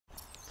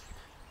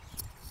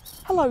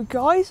Hello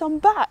guys, I'm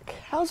back.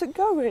 How's it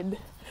going?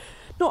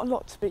 Not a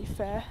lot to be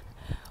fair,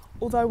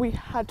 although we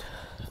had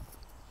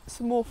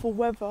some awful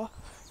weather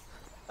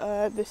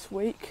this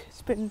week.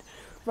 It's been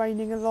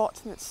raining a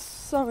lot and it's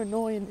so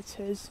annoying, it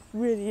is,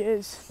 really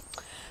is.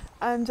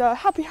 And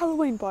happy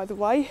Halloween, by the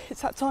way.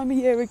 It's that time of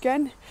year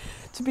again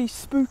to be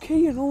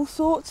spooky and all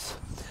sorts.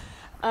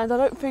 And I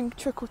don't think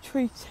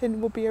trick-or-treating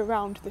will be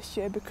around this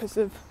year because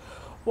of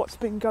what's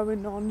been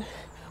going on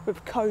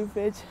with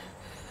COVID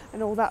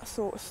and all that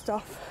sort of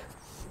stuff.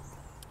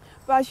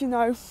 But as you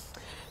know,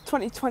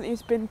 2020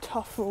 has been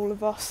tough for all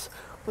of us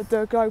with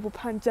the global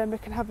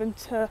pandemic and having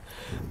to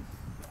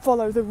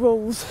follow the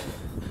rules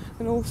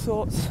and all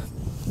sorts.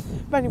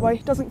 But anyway,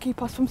 it doesn't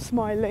keep us from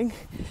smiling.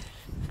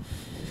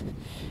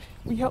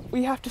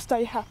 We have to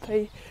stay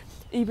happy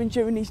even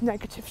during these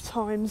negative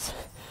times.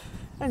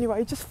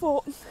 Anyway, just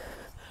thought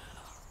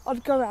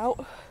I'd go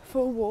out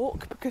for a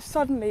walk because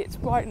suddenly it's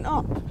brightened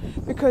up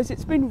because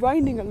it's been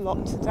raining a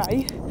lot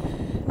today,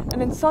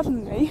 and then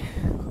suddenly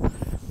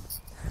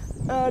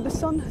the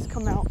sun has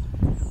come out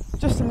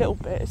just a little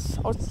bit.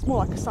 It's more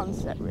like a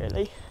sunset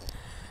really,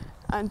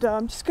 and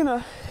I'm just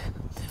gonna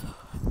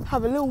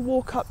have a little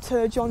walk up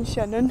to John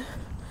Shannon,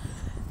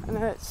 and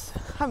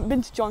haven't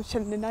been to John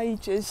Shannon in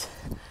ages,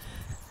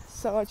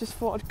 so I just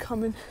thought I'd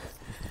come and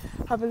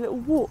have a little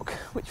walk,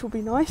 which will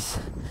be nice.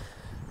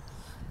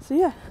 So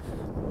yeah,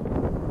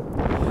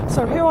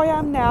 so here I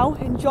am now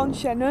in John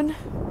Shannon.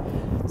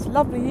 It's a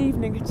lovely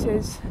evening, it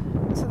is.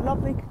 It's a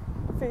lovely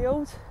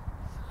field.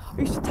 I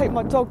used to take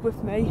my dog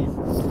with me,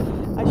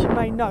 as you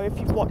may know if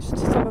you've watched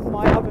some of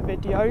my other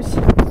videos.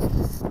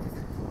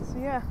 So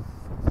yeah,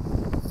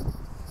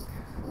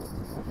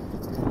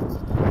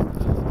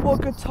 what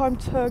a good time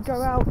to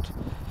go out,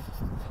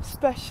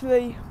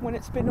 especially when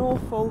it's been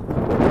awful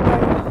with the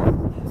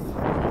rain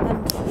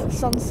and the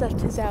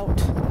sunset is out.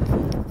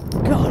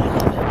 God, I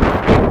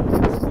love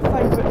it. It's my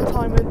favourite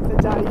time of the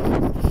day,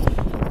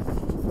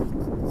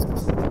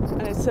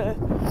 and it's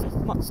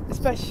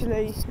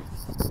especially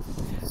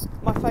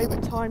my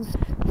favourite time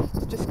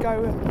to just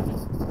go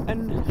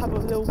and have a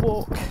little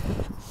walk.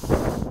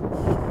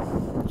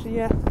 So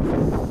yeah,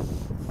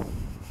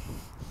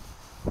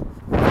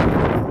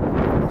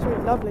 it's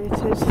really lovely, it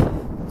is.